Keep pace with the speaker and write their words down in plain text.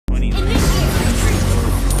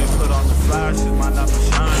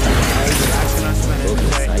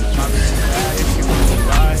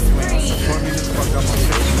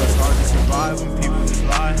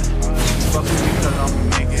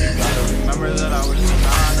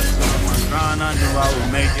I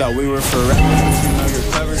would make. Thought we were forever, but you know you're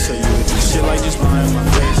clever, so you would do shit like just lying in my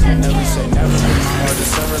face. You never say never, make my heart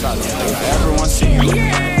discovered. I don't think I ever want to see you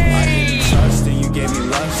again. I didn't trust and you gave me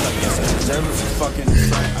love, so I guess I deserve it for fucking the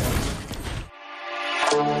fight.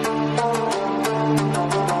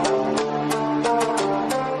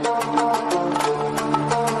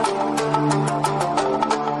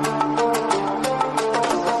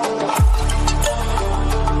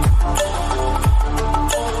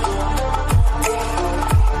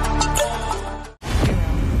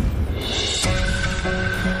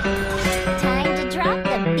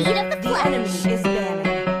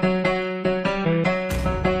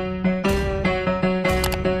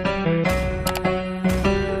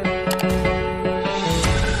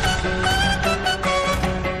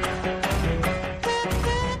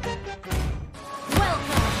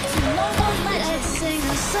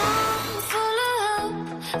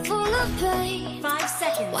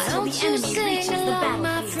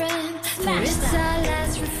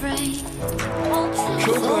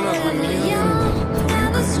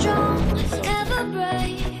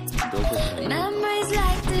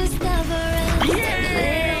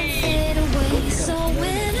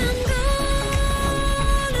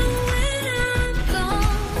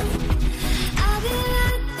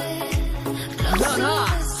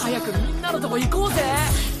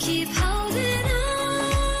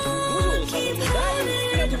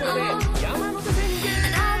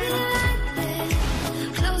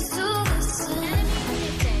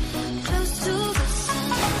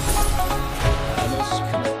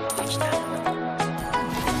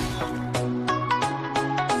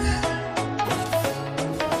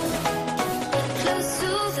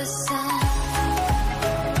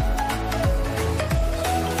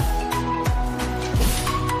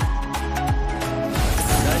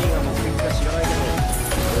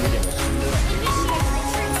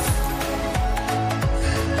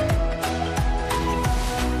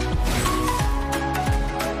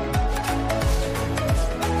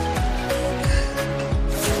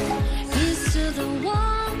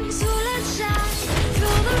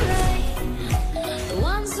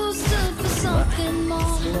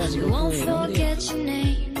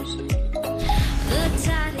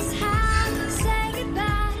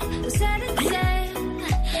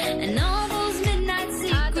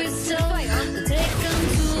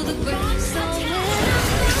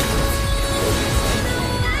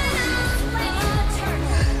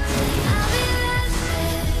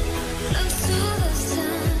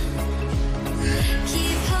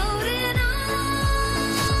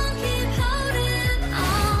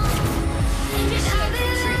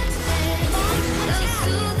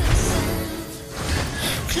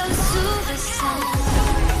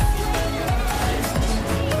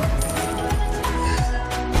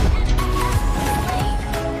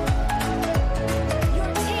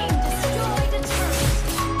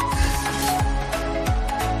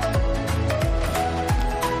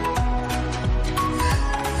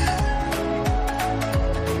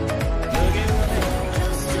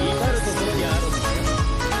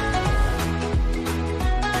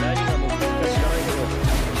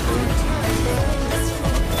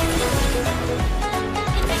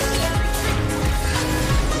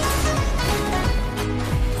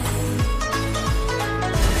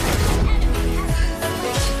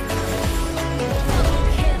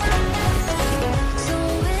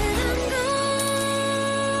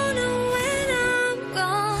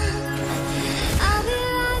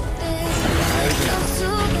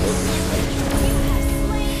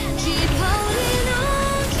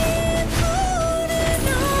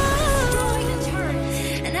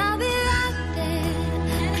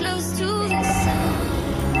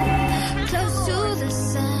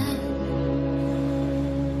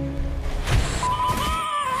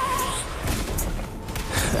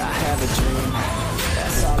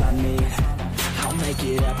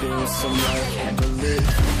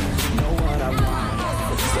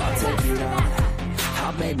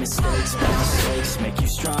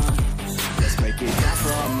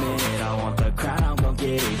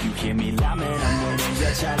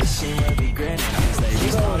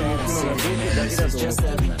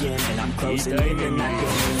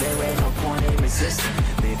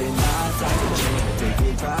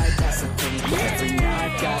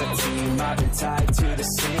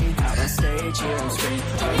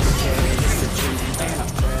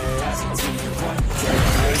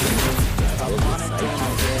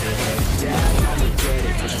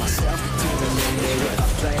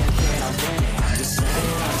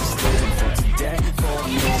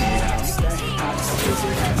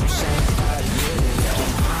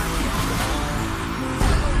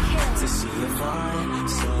 To see if I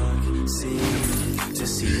succeed.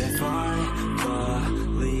 see if I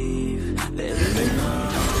believe they're living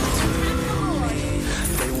up to me.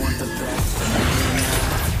 They want the best of me now,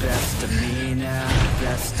 best of me now,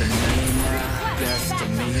 best of me now, best of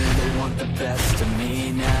me. They want the best of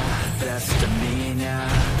me now, best of me now,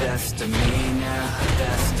 best of me now,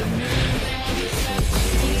 best of me.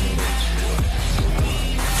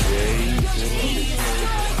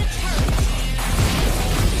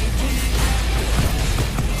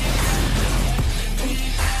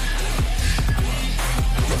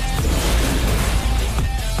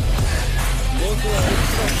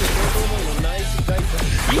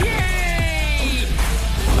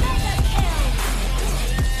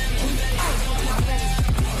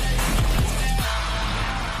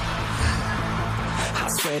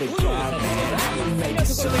 Swear to God, man, I can make it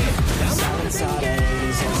so. Silence all the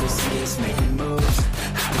haters as they see us making moves.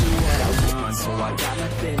 I do what I want, so I got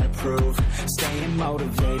nothing to prove. Staying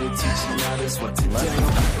motivated, teaching others what to do.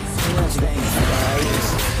 Staying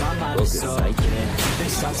focused, my mind is open. They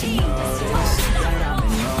start to notice that I'm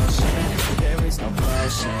in motion. There is no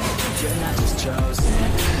potion, you're not just chosen.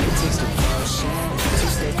 It takes devotion to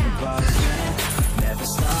stay composed. Never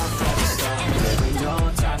stop, there ain't no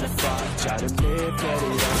time to fall. Try to live, get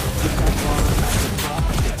it up. You got one life to fall.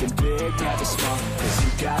 Thinking big, never small, cause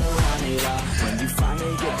you gotta run it up. When you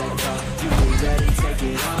finally get that call, you ain't ready, take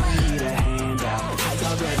it on. Need a hand out, I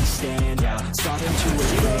already stand out. Starting to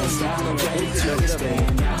advance now, I'm ready to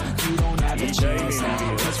expand now. You don't have a chance now,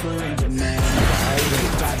 cause we're in demand now. You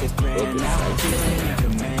got the brand now, feeling in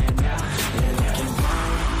command now. They're looking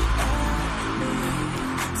right at me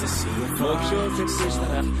to see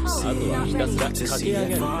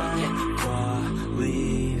if I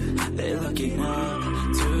believe they're looking up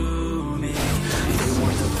to me. They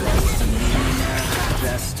want the best of me now,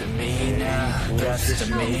 best of me now, best of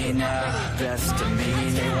me now, best of me.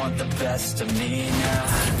 They want the best of me now,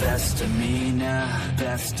 best of me now,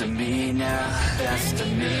 best of me now, best of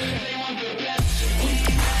me.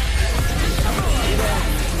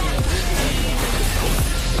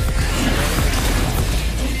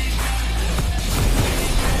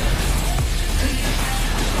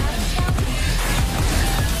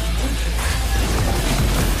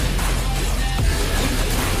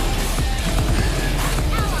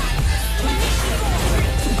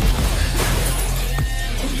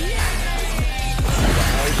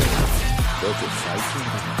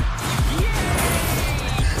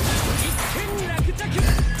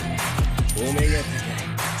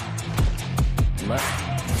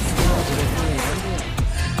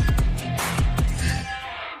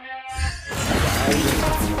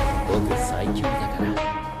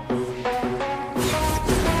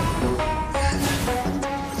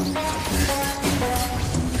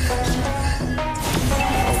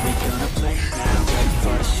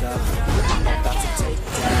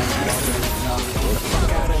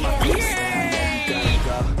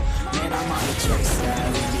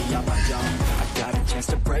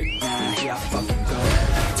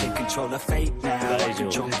 Control of fate now, I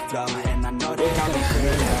control the flow. And I know that I'll be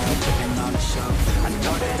great now, putting on a show. I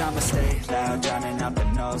know that I'ma stay loud, drowning out the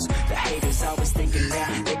nose. The haters always thinking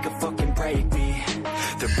that they could fucking break me.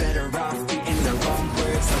 They're better off eating their own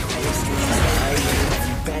words like pastries.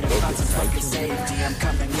 You better find some fucking safety. I'm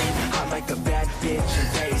coming in hot like a bad bitch and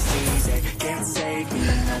pasties. They can't save me,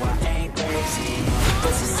 no I ain't lazy.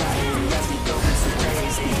 But society has me going so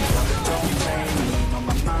crazy. Don't blame me, no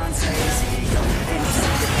my mind's hazy. Ain't no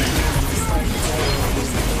secret, it's like a day.